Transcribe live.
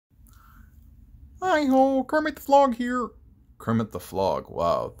Hi ho, Kermit the Frog here. Kermit the Frog.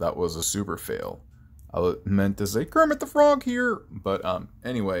 Wow, that was a super fail. Meant to say Kermit the Frog here, but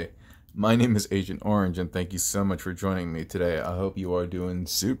anyway, my name is Agent Orange, and thank you so much for joining me today. I hope you are doing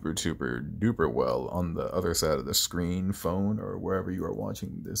super duper well on the other side of the screen, phone, or wherever you are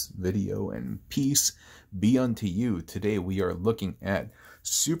watching this video. And peace be unto you. Today we are looking at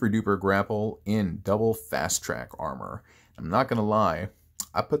super duper grapple in double fast track armor. I'm not gonna lie.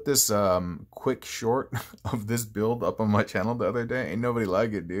 I put this quick short of this build up on my channel the other day. Ain't nobody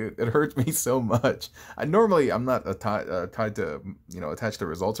like it, dude. It hurts me so much. I'm not tied to, attached to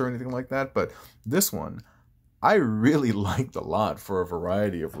results or anything like that, but this one I really liked a lot for a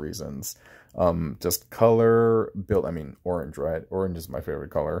variety of reasons. Just color, build, orange, right? Orange is my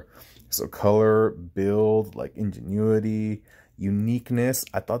favorite color. So color, build, like ingenuity, uniqueness.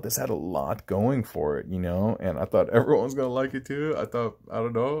 I thought this had a lot going for it, and I thought everyone was gonna like it too. I thought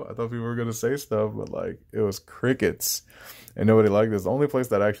people were gonna say stuff, but like it was crickets, and nobody liked this. The only place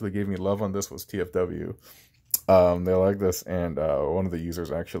that actually gave me love on this was TFW. They like this, and one of the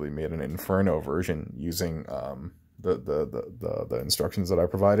users actually made an Inferno version using the instructions that I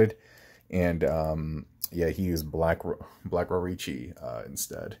provided, and yeah, he used Black Rorichi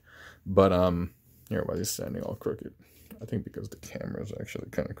instead. But here, why is he standing all crooked? I think because the camera is actually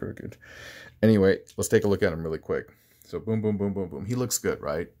kind of crooked. Anyway, let's take a look at him really quick. So boom, boom, boom, boom, boom. He looks good,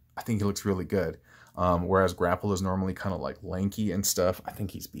 right? I think he looks really good. Whereas Grapple is normally kind of like lanky and stuff. I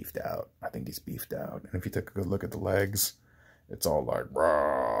think he's beefed out. And if you take a good look at the legs, it's all like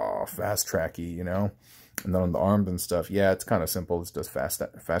raw, fast tracky, And then on the arms and stuff, yeah, it's kind of simple. It's just fast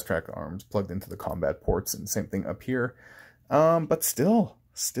track arms plugged into the combat ports, and same thing up here. But still,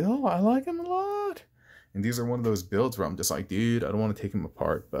 I like him a lot. And these are one of those builds where I'm just like, dude, I don't want to take him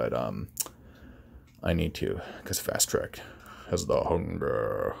apart, but I need to, because Fast Track has the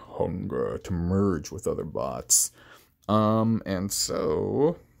hunger to merge with other bots. And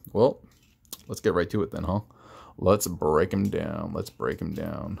so, well, let's get right to it then, huh? Let's break him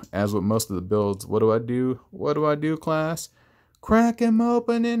down. As with most of the builds, what do I do, class? Crack him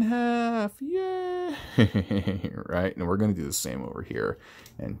open in half. Yeah. Right? And we're going to do the same over here.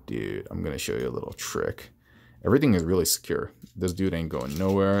 And dude, I'm going to show you a little trick. Everything is really secure. This dude ain't going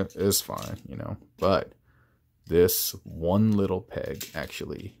nowhere. It's fine, But this one little peg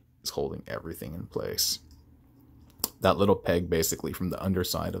actually is holding everything in place. That little peg basically from the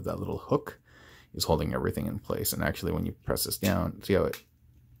underside of that little hook is holding everything in place. And actually when you press this down, see how it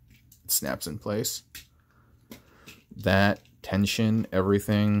snaps in place? That tension,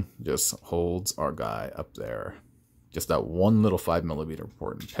 everything just holds our guy up there. Just that one little 5mm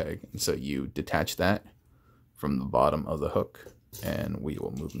port and peg. And so you detach that from the bottom of the hook, and we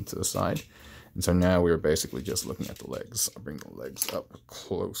will move them to the side. And so now we're basically just looking at the legs. I'll bring the legs up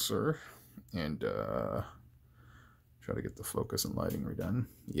closer and try to get the focus and lighting redone.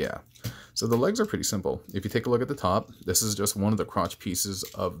 Yeah, so the legs are pretty simple. If you take a look at the top, this is just one of the crotch pieces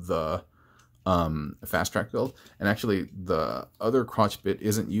of the fast track build, and actually the other crotch bit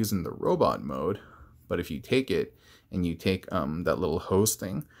isn't used in the robot mode, but if you take it and you take that little hose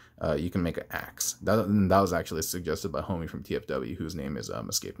thing, you can make an axe. That was actually suggested by homie from TFW, whose name is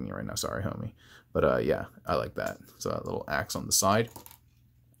escaping me right now. Sorry, homie. But yeah, I like that. So that little axe on the side.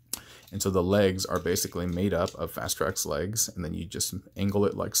 And so the legs are basically made up of Fast Track's legs, and then you just angle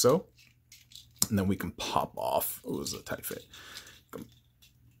it like so, and then we can pop off. Oh, it was a tight fit.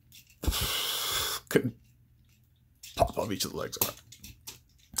 Couldn't pop off each of the legs. All right.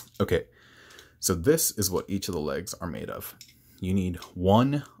 Okay, so this is what each of the legs are made of. You need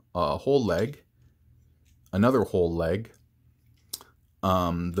one whole leg, another whole leg,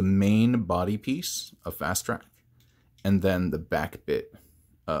 the main body piece of Fast Track, and then the back bit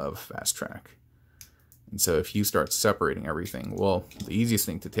of Fast Track. And so if you start separating everything, well, the easiest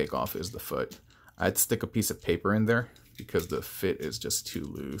thing to take off is the foot. I'd stick a piece of paper in there because the fit is just too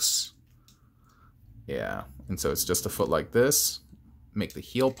loose. Yeah, and so it's just a foot like this. Make the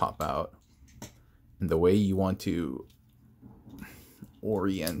heel pop out, and the way you want to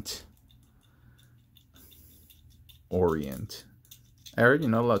orient. I heard you're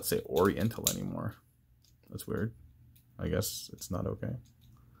not allowed to say oriental anymore. That's weird. I guess it's not okay.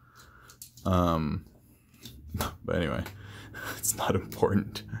 But anyway, it's not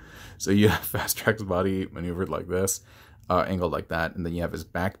important. So you have Fast Track's body maneuvered like this, angled like that, and then you have his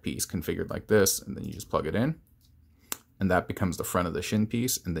back piece configured like this, and then you just plug it in, and that becomes the front of the shin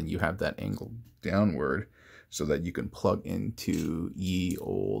piece, and then you have that angled downward so that you can plug into ye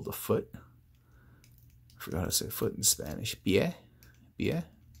old foot. I forgot how to say foot in Spanish. Pie? Pie?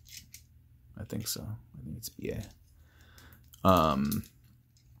 I think so. I think it's pie.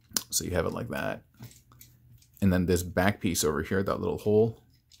 So you have it like that. And then this back piece over here, that little hole,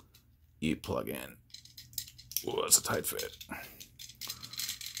 you plug in. Ooh, that's a tight fit.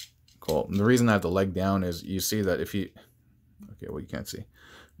 Cool. And the reason I have the leg down is you see that if you, okay, well you can't see,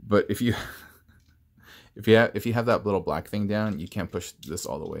 but if you have that little black thing down, you can't push this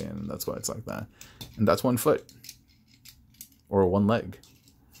all the way in. That's why it's like that. And that's 1 foot or 1 leg.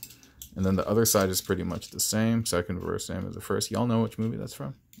 And then the other side is pretty much the same. Second verse, same as the first. Y'all know which movie that's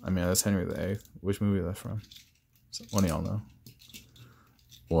from? I mean, that's Henry VIII. Which movie is that from? One of y'all know.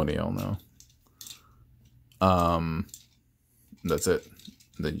 One of y'all know. That's it.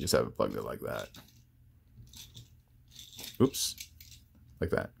 And then you just have it plugged in like that. Oops. Like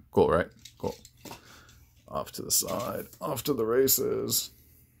that. Cool, right? Cool. Off to the side. Off to the races.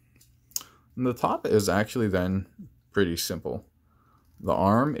 And the top is actually then pretty simple. The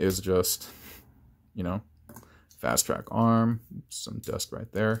arm is just, you know, Fasttrack arm. Some dust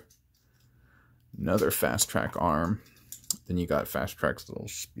right there. Another Fasttrack arm. Then you got Fasttrack's little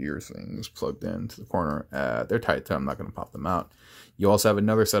spear things plugged into the corner. They're tight, so I'm not going to pop them out. You also have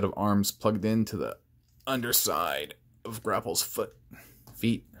another set of arms plugged into the underside of Grapple's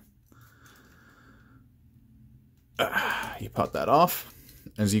feet. You pop that off.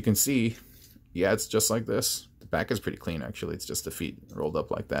 As you can see, yeah, it's just like this. The back is pretty clean, actually. It's just the feet rolled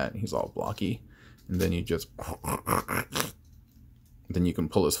up like that. He's all blocky. And then you just... Then you can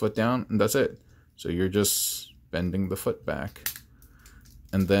pull his foot down, and that's it. So you're just bending the foot back.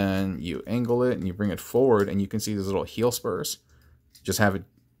 And then you angle it, and you bring it forward, and you can see these little heel spurs. Just have it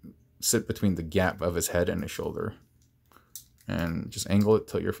sit between the gap of his head and his shoulder. And just angle it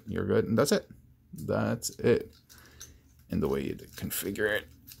till you're good, and that's it. That's it. And the way you configure it,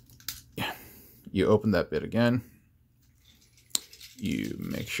 yeah, you open that bit again. You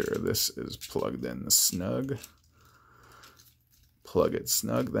make sure this is plugged in snug. Plug it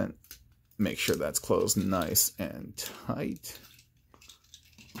snug, then make sure that's closed nice and tight.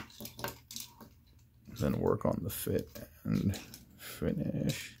 Then work on the fit and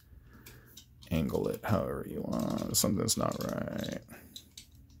finish. Angle it however you want. Something's not right.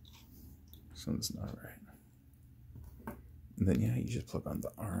 Something's not right. And then, yeah, you just plug on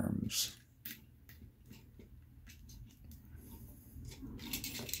the arms.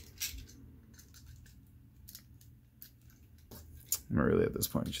 I'm really at this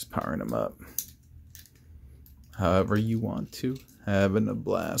point just powering them up. However you want to. Having a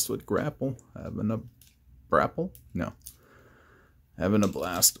blast with Grapple. Having a Grapple? No. Having a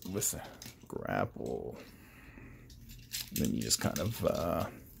blast with Grapple. And then you just kind of,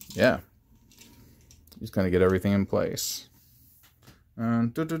 yeah. Just kind of get everything in place.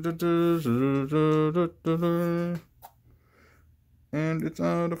 And it's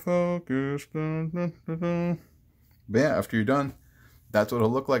out of focus. But yeah, after you're done, that's what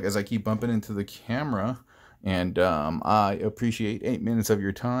it'll look like as I keep bumping into the camera. And I appreciate 8 minutes of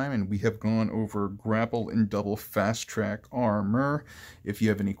your time, and we have gone over Grapple and double Fasttrack armor. If you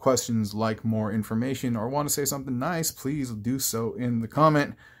have any questions, like more information, or want to say something nice, please do so in the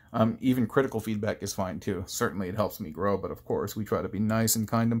comment. Even critical feedback is fine too. Certainly it helps me grow, but of course we try to be nice and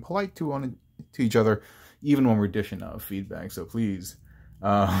kind and polite to each other, even when we're dishing out feedback. So please,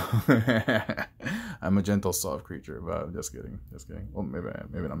 I'm a gentle, soft creature, but I'm just kidding. Just kidding. Well, maybe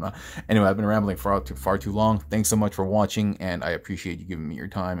I'm not. Anyway, I've been rambling for far too long. Thanks so much for watching, and I appreciate you giving me your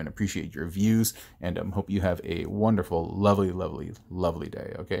time and appreciate your views. And hope you have a wonderful, lovely, lovely, lovely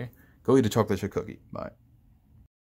day. Okay, go eat a chocolate chip cookie. Bye.